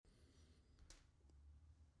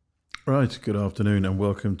Right, good afternoon and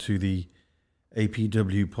welcome to the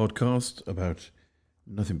APW podcast about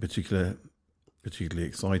nothing particularly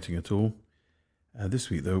exciting at all. This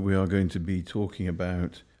week, though, we are going to be talking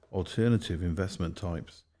about alternative investment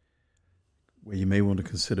types where you may want to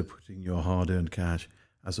consider putting your hard-earned cash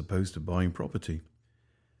as opposed to buying property.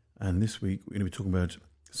 And this week, we're going to be talking about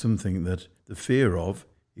something that the fear of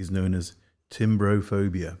is known as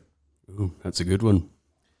timbrophobia. Ooh, that's a good one.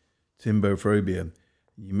 Timbrophobia.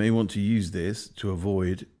 You may want to use this to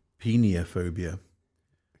avoid peniophobia.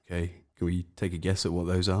 Okay, can we take a guess at what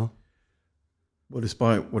those are? Well,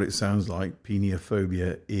 despite what it sounds like,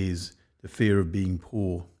 peniophobia is the fear of being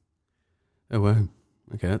poor. Oh, wow.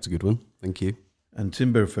 Okay, that's a good one. Thank you. And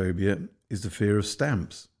timbrophobia is the fear of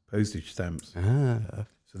stamps, postage stamps. Ah,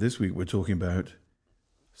 So this week we're talking about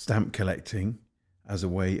stamp collecting as a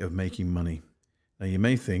way of making money. Now you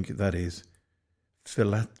may think that is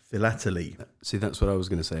philately. see, that's what I was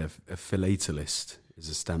going to say. A philatelist is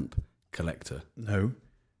a stamp collector, No,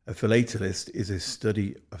 a philatelist is a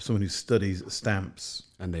study of someone who studies stamps.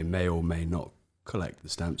 and they may or may not collect the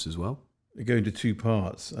stamps as well. They go into two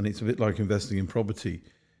parts, and it's a bit like investing in property.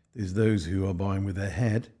 There's those who are buying with their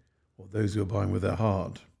head or those who are buying with their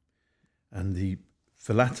heart. And the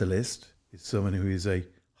philatelist is someone who is a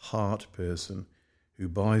heart person who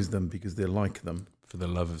buys them because they like them. For the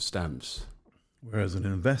love of stamps. Whereas an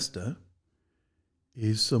investor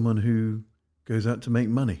is someone who goes out to make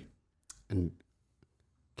money. And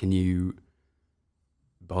can you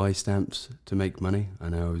buy stamps to make money? I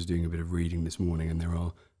know I was doing a bit of reading this morning, and there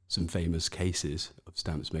are some famous cases of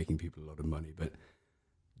stamps making people a lot of money. But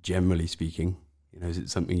generally speaking, is it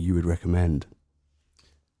something you would recommend?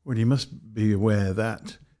 Well, you must be aware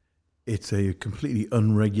that it's a completely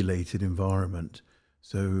unregulated environment.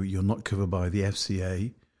 So you're not covered by the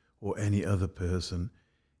FCA or any other person.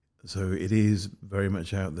 So it is very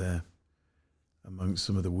much out there amongst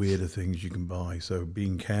some of the weirder things you can buy. So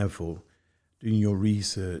being careful, doing your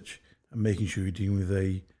research and making sure you're dealing with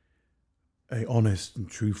a honest and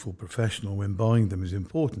truthful professional when buying them is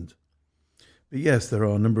important. But yes, there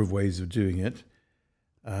are a number of ways of doing it.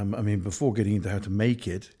 Before getting into how to make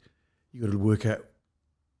it, you've got to work out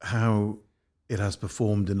how it has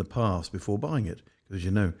performed in the past before buying it. Because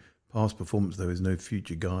you know, past performance, though, is no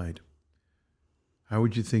future guide. How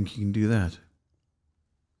would you think you can do that?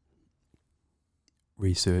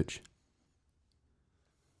 Research.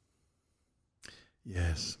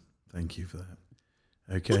 Yes, thank you for that.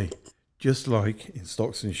 Okay, just like in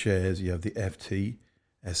stocks and shares, you have the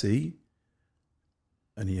FTSE,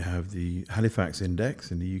 and you have the Halifax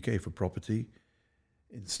Index in the UK for property.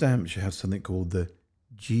 In stamps, you have something called the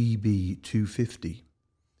GB250.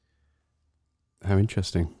 How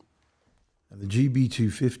interesting. And the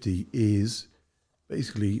GB250 is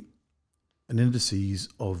basically an indices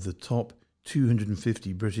of the top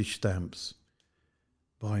 250 British stamps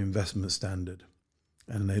by Investment Standard.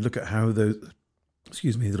 And they look at how those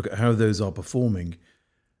are performing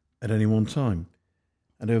at any one time.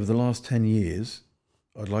 And over the last 10 years,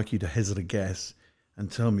 I'd like you to hazard a guess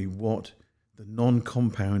and tell me what the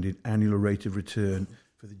non-compounded annual rate of return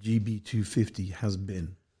for the GB250 has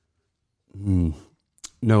been.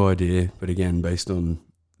 No idea, but again, based on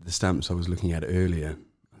the stamps I was looking at earlier,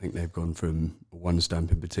 I think they've gone from, one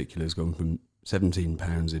stamp in particular has gone from £17 in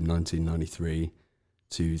 1993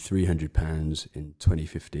 to £300 in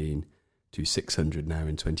 2015 to £600 now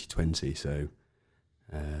in 2020. So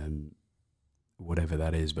whatever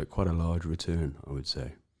that is, but quite a large return, I would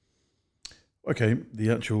say. Okay,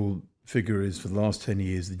 the actual figure is for the last 10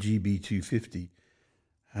 years, the GB250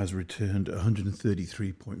 has returned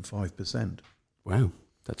 133.5%. Wow,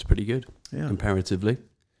 that's pretty good, comparatively.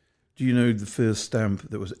 Do you know the first stamp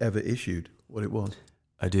that was ever issued, what it was?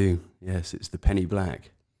 I do, yes. It's the penny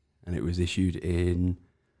black, and it was issued in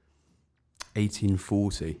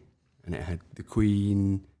 1840, and it had the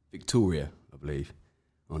Queen Victoria, I believe,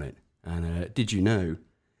 on it. And did you know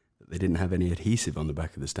that they didn't have any adhesive on the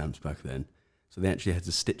back of the stamps back then? So they actually had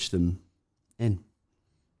to stitch them in.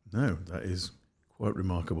 No, that is quite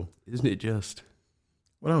remarkable. Isn't it just?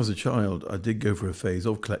 When I was a child, I did go for a phase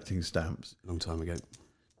of collecting stamps. A long time ago.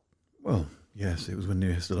 Well, yes, it was when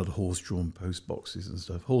they still had horse-drawn post boxes and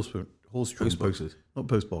stuff. Horse-drawn Post boxes. not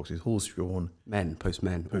post boxes, horse-drawn.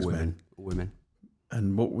 Postmen, all women.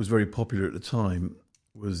 And what was very popular at the time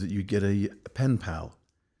was that you'd get a pen pal.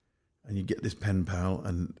 And you'd get this pen pal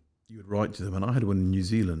and you would write to them. And I had one in New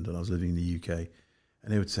Zealand and I was living in the UK.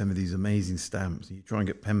 And they would send me these amazing stamps. And you try and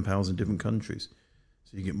get pen pals in different countries.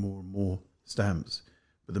 So you get more and more stamps.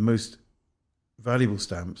 But the most valuable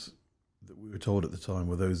stamps that we were told at the time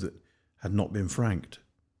were those that had not been franked.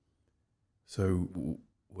 So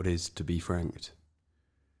What is to be franked?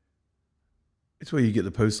 It's where you get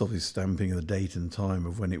the post office stamping of the date and time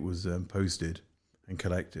of when it was posted and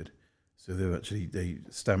collected. So they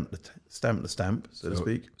stamp the stamp, so to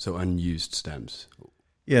speak. So unused stamps.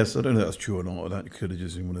 Yes, I don't know if that's true or not. Or that could have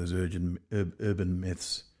just been one of those urban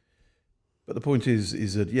myths. But the point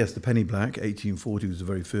is that, yes, the penny black, 1840 was the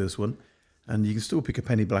very first one. And you can still pick a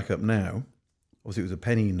penny black up now. Obviously, it was a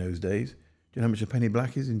penny in those days. Do you know how much a penny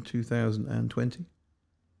black is in 2020?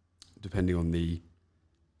 Depending on the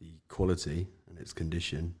quality and its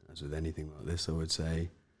condition, as with anything like this, I would say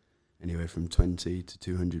anywhere from £20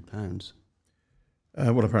 to £200.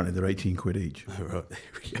 Well, apparently they're 18 quid each. Oh, right, there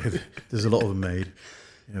we go. There's a lot of them made.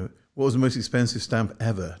 What was the most expensive stamp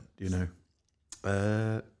ever? Do you know?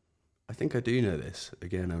 I think I do know this.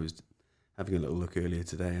 Again, I was having a little look earlier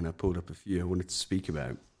today and I pulled up a few I wanted to speak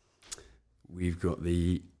about. We've got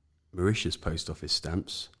the Mauritius post office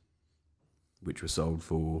stamps, which were sold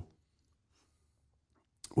for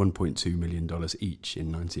 $1.2 million each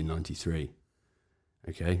in 1993.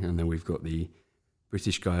 Okay, and then we've got the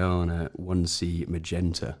British Guiana 1C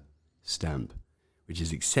Magenta stamp, which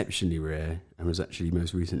is exceptionally rare and was actually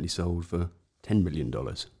most recently sold for $10 million.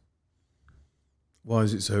 Why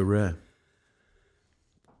is it so rare?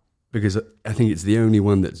 Because I think it's the only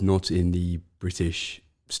one that's not in the British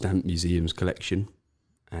Stamp Museum's collection,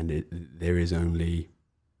 and there is only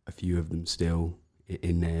a few of them still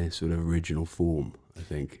in their sort of original form, I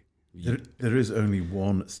think. There is only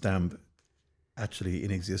one stamp actually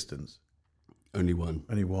in existence. Only one?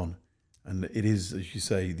 Only one. And it is, as you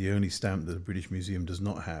say, the only stamp that the British Museum does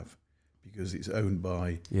not have, because it's owned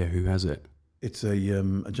by... Yeah, who has it? It's a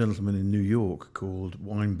gentleman in New York called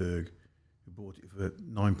Weinberg, who bought it for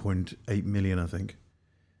 $9.8 million, I think.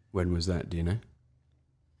 When was that, do you know?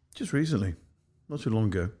 Just recently. Not too long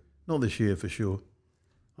ago. Not this year, for sure.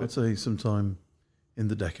 I'd say sometime in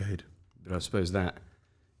the decade. But I suppose that,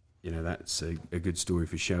 that's a good story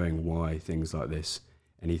for showing why things like this,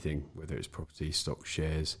 anything, whether it's property, stock,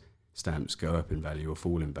 shares, stamps, go up in value or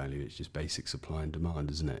fall in value. It's just basic supply and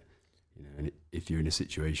demand, isn't it? And if you're in a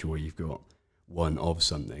situation where you've got one of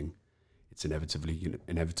something, it's inevitably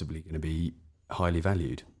going to be highly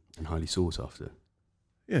valued and highly sought after.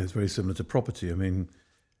 Yeah, it's very similar to property. I mean,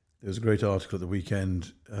 there was a great article at the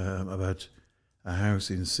weekend about a house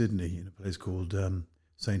in Sydney in a place called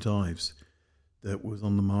St Ives that was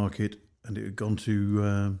on the market, and it had gone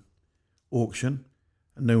to auction,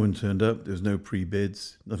 and no one turned up. There was no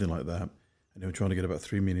pre-bids, nothing like that, and they were trying to get about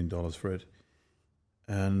 $3 million for it.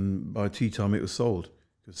 And by tea time, it was sold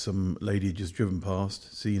because some lady had just driven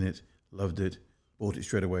past, seen it, loved it, bought it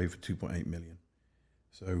straight away for $2.8 million.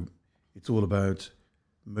 So it's all about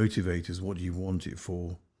motivators. What do you want it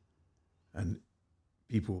for? And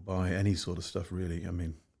people will buy any sort of stuff, really. I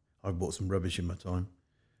mean, I've bought some rubbish in my time,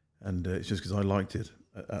 and it's just because I liked it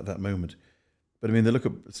at that moment. But I mean, they look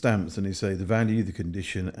at stamps and they say the value, the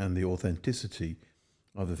condition, and the authenticity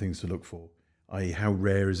are the things to look for, i.e. how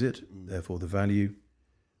rare is it, therefore the value.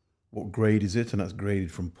 What grade is it? And that's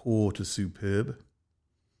graded from poor to superb.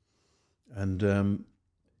 And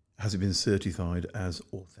has it been certified as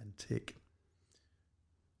authentic?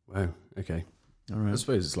 Wow, okay. All right. I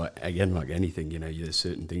suppose it's like anything, there's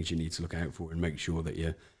certain things you need to look out for and make sure that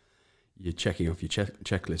you're checking off your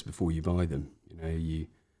checklist before you buy them. Are you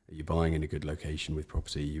buying in a good location with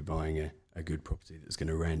property? Are you buying a good property that's going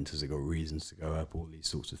to rent? Has it got reasons to go up? All these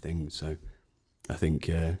sorts of things. So I think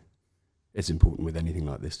it's important with anything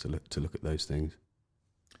like this to look at those things.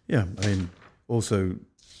 Yeah, I mean, also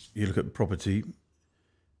you look at property,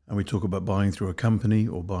 and we talk about buying through a company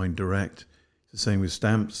or buying direct. It's the same with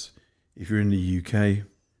stamps. If you're in the UK,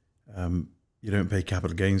 you don't pay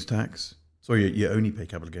capital gains tax. Sorry, you only pay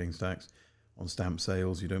capital gains tax on stamp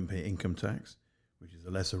sales. You don't pay income tax, which is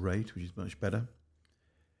a lesser rate, which is much better.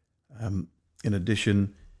 In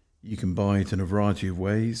addition, you can buy it in a variety of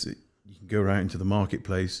ways. You can go out into the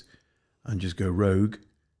marketplace and just go rogue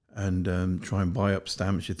and try and buy up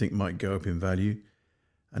stamps you think might go up in value.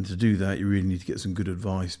 And to do that, you really need to get some good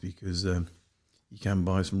advice, because you can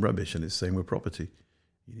buy some rubbish, and it's the same with property.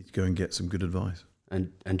 You need to go and get some good advice.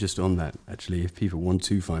 And just on that, actually, if people want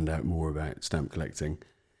to find out more about stamp collecting,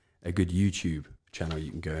 a good YouTube channel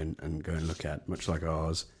you can go and look at, much like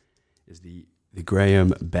ours, is the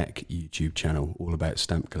Graham Beck YouTube channel, all about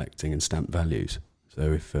stamp collecting and stamp values.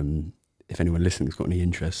 So if anyone listening's got any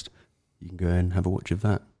interest, you can go and have a watch of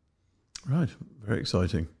that. Right, very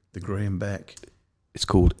exciting. The Graham Beck. It's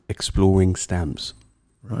called Exploring Stamps.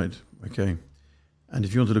 Right, okay. And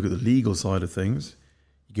if you want to look at the legal side of things,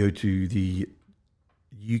 you go to the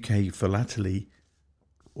UK Philately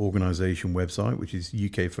organisation website, which is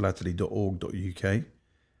ukphilately.org.uk,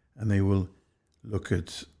 and they will look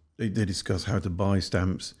at, they discuss how to buy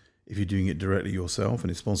stamps if you're doing it directly yourself,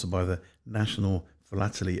 and it's sponsored by the National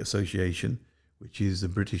Philately Association, which is the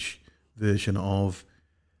British version of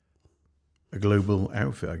a global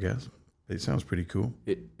outfit, I guess. It sounds pretty cool.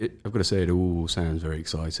 I've got to say, it all sounds very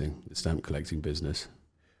exciting, the stamp collecting business.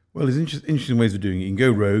 Well, there's interesting ways of doing it. You can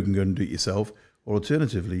go rogue and go and do it yourself, or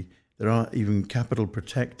alternatively, there are even capital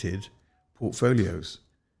protected portfolios.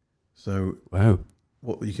 So Wow.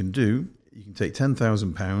 what you can do, you can take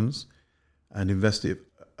 £10,000 and invest it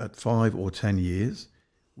at 5 or 10 years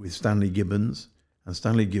with Stanley Gibbons, and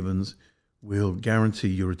Stanley Gibbons will guarantee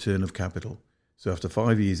your return of capital. So after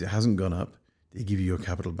 5 years it hasn't gone up, they give you your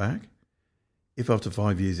capital back. If after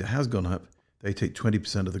 5 years it has gone up, they take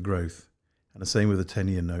 20% of the growth. And the same with a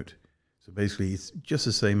 10-year note. So basically it's just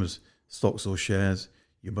the same as stocks or shares.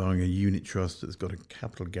 You're buying a unit trust that's got a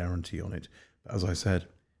capital guarantee on it. But as I said,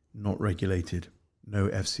 not regulated, no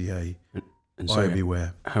FCA. And Buyer so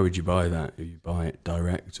beware. how would you buy that? Do you buy it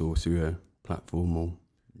direct or through a platform? Or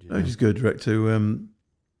No, just go direct to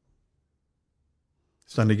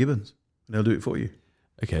Stanley Gibbons, and they'll do it for you.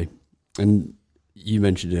 Okay. And you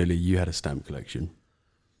mentioned earlier you had a stamp collection.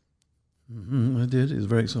 I did. It was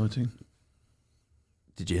very exciting.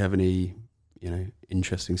 Did you have any,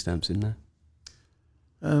 interesting stamps in there?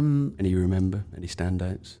 Any you remember? Any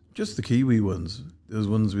standouts? Just the Kiwi ones. There was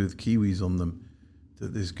ones with Kiwis on them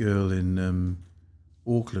that this girl in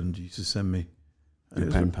Auckland used to send me. And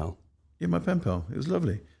Your pen pal? Yeah, my pen pal. It was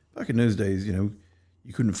lovely. Back in those days,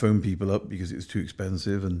 you couldn't phone people up because it was too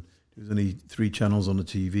expensive, and there was only 3 channels on the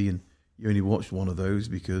TV, and you only watched one of those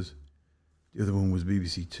because the other one was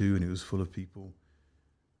BBC Two, and it was full of people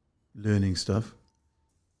learning stuff.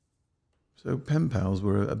 So pen pals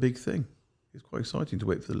were a big thing. It was quite exciting to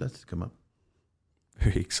wait for the letter to come up.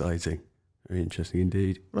 Very exciting. Very interesting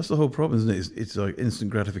indeed. Well, that's the whole problem, isn't it? It's like instant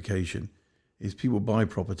gratification. Is people buy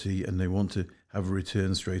property and they want to have a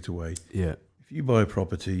return straight away. Yeah. If you buy a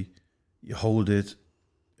property, you hold it,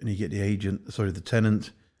 and you get the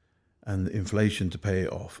tenant and the inflation to pay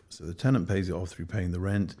it off. So the tenant pays it off through paying the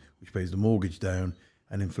rent, which pays the mortgage down,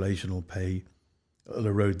 and inflation will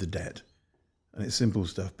erode the debt. And it's simple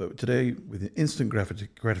stuff. But today, with instant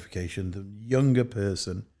gratification, the younger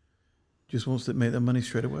person just wants to make their money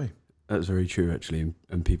straight away. That's very true, actually.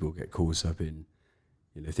 And people get caught up in,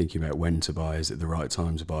 thinking about when to buy. Is it the right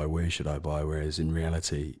time to buy? Where should I buy? Whereas in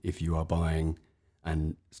reality, if you are buying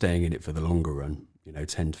and staying in it for the longer run,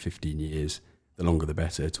 10 to 15 years, the longer the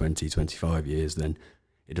better, 20, 25 years, then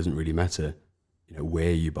it doesn't really matter,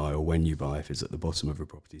 where you buy or when you buy. If it's at the bottom of a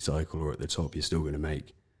property cycle or at the top, you're still going to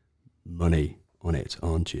make money on it,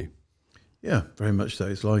 aren't you? Yeah, very much so.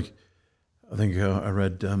 It's like, I think I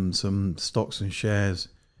read some stocks and shares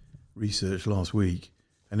research last week,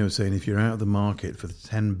 and they were saying if you're out of the market for the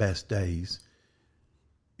 10 best days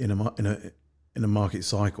in a market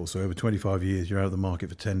cycle, so over 25 years, you're out of the market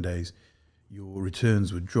for 10 days, your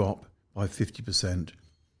returns would drop by 50%.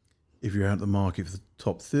 If you're out of the market for the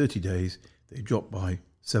top 30 days, they drop by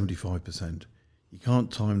 75%. You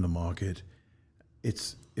can't time the market.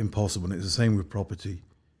 It's impossible. And it's the same with property.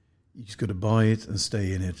 You just got to buy it and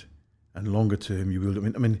stay in it. And longer term, you will.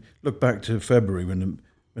 I mean, look back to February when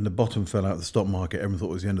the bottom fell out of the stock market. Everyone thought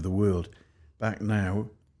it was the end of the world. Back now,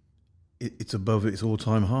 it's above its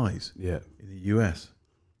all-time highs. Yeah. In the US.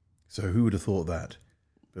 So who would have thought that?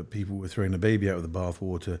 But people were throwing the baby out of the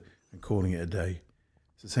bathwater and calling it a day.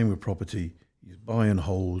 It's the same with property. You buy and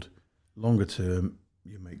hold. Longer term,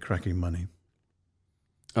 you make cracking money.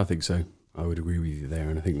 I think so. I would agree with you there,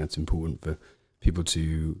 and I think that's important for people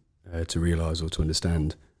to realise or to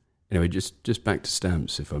understand. Anyway, just back to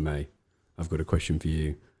stamps, if I may. I've got a question for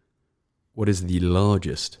you. What is the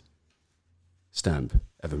largest stamp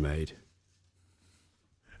ever made?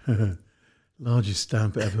 Largest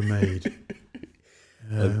stamp ever made.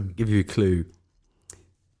 I'll give you a clue.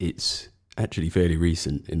 It's actually fairly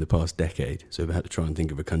recent, in the past decade. So we had to try and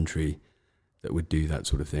think of a country that would do that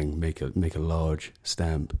sort of thing, make a large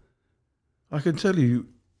stamp. I can tell you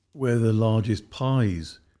where the largest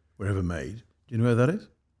pies were ever made. Do you know where that is?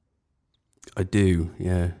 I do,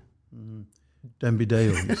 yeah. Denby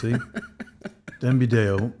Dale, you see? Denby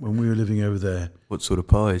Dale, when we were living over there, What sort of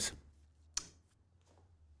pies?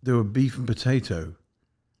 there were beef and potato.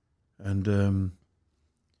 And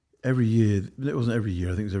every year, it wasn't every year,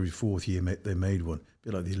 I think it was every 4th year they made one, a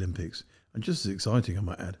bit like the Olympics. And just as exciting, I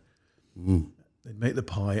might add. They'd make the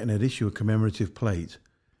pie and they'd issue a commemorative plate.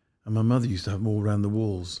 And my mother used to have them all around the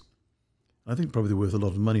walls. I think probably they're worth a lot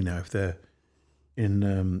of money now if they're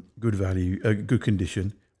in good value, good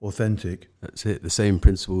condition, authentic. That's it. The same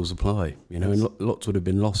principles apply, and lots would have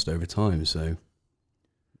been lost over time. So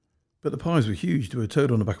But the pies were huge. They were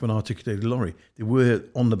towed on the back of an articulated lorry. They were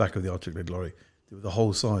on the back of the articulated lorry. They were the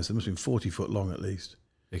whole size. They must have been 40 foot long at least.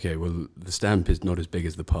 Okay, well, the stamp is not as big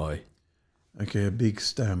as the pie. Okay, a big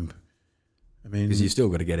stamp. I mean... Because you still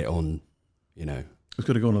got to get it on, you know. It's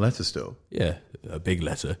got to go on a letter still. Yeah, a big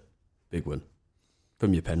letter. Big one.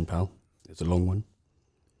 From your pen pal. It's a long one.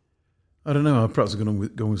 I don't know. Perhaps I'm going to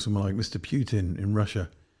go with someone like Mr. Putin in Russia.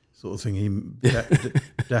 Sort of thing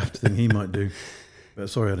daft thing he might do. But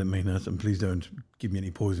sorry, I didn't mean that. And please don't give me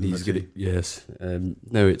any poison. Yes.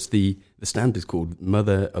 No, it's the stamp is called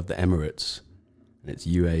Mother of the Emirates. And it's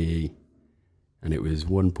UAE. And it was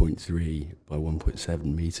 1.3 by 1.7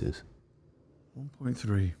 meters.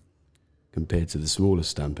 1.3. Compared to the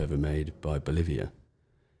smallest stamp ever made by Bolivia,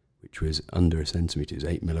 which was under a centimetre. It was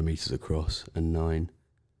 8 millimetres across and 9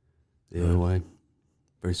 the other way.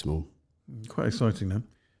 Very small. Quite exciting then.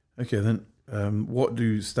 Okay, then what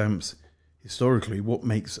do stamps, historically, what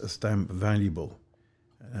makes a stamp valuable?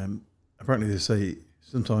 Apparently they say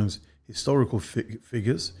sometimes historical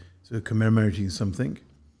figures, so commemorating something,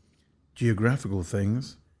 geographical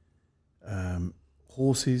things,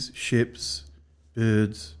 horses, ships,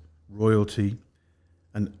 birds, royalty.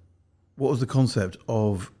 And what was the concept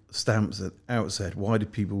of stamps at outset? Why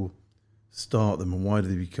did people start them, and why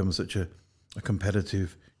did they become such a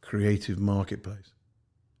competitive, creative marketplace?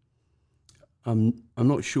 I'm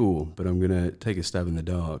not sure, but I'm going to take a stab in the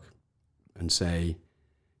dark and say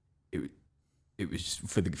it was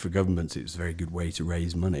for governments. It was a very good way to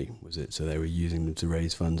raise money, was it? So they were using them to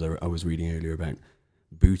raise funds. I was reading earlier about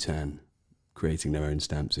Bhutan creating their own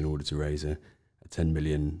stamps in order to raise a 10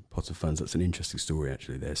 million pot of funds. That's an interesting story,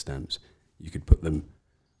 actually. Their stamps, you could put them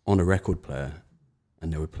on a record player,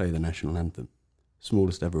 and they would play the national anthem.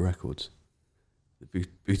 Smallest ever records. The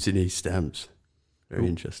Bhutanese stamps. Very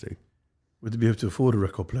interesting. Would they be able to afford a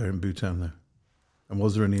record player in Bhutan, though? And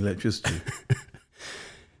was there any electricity?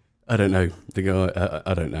 I don't know. The guy,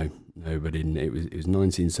 I don't know. No, but it was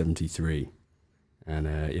 1973, and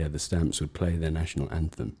the stamps would play their national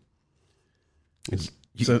anthem.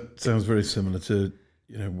 So sounds very similar to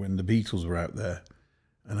when the Beatles were out there,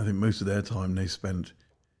 and I think most of their time they spent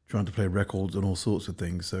trying to play records and all sorts of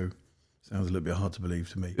things. So sounds a little bit hard to believe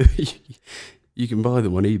to me. You can buy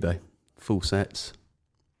them on eBay, full sets.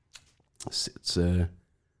 It's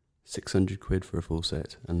 600 quid for a full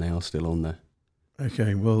set, and they are still on there.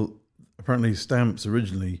 Okay, well, apparently stamps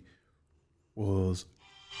originally was...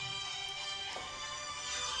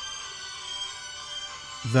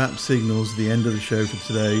 That signals the end of the show for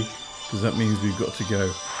today, because that means we've got to go.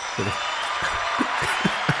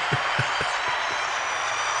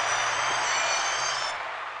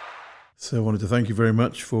 So I wanted to thank you very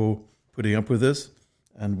much for putting up with us,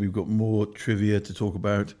 and we've got more trivia to talk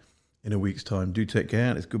about in a week's time. Do take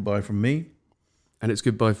care. It's goodbye from me. And it's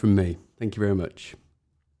goodbye from me. Thank you very much.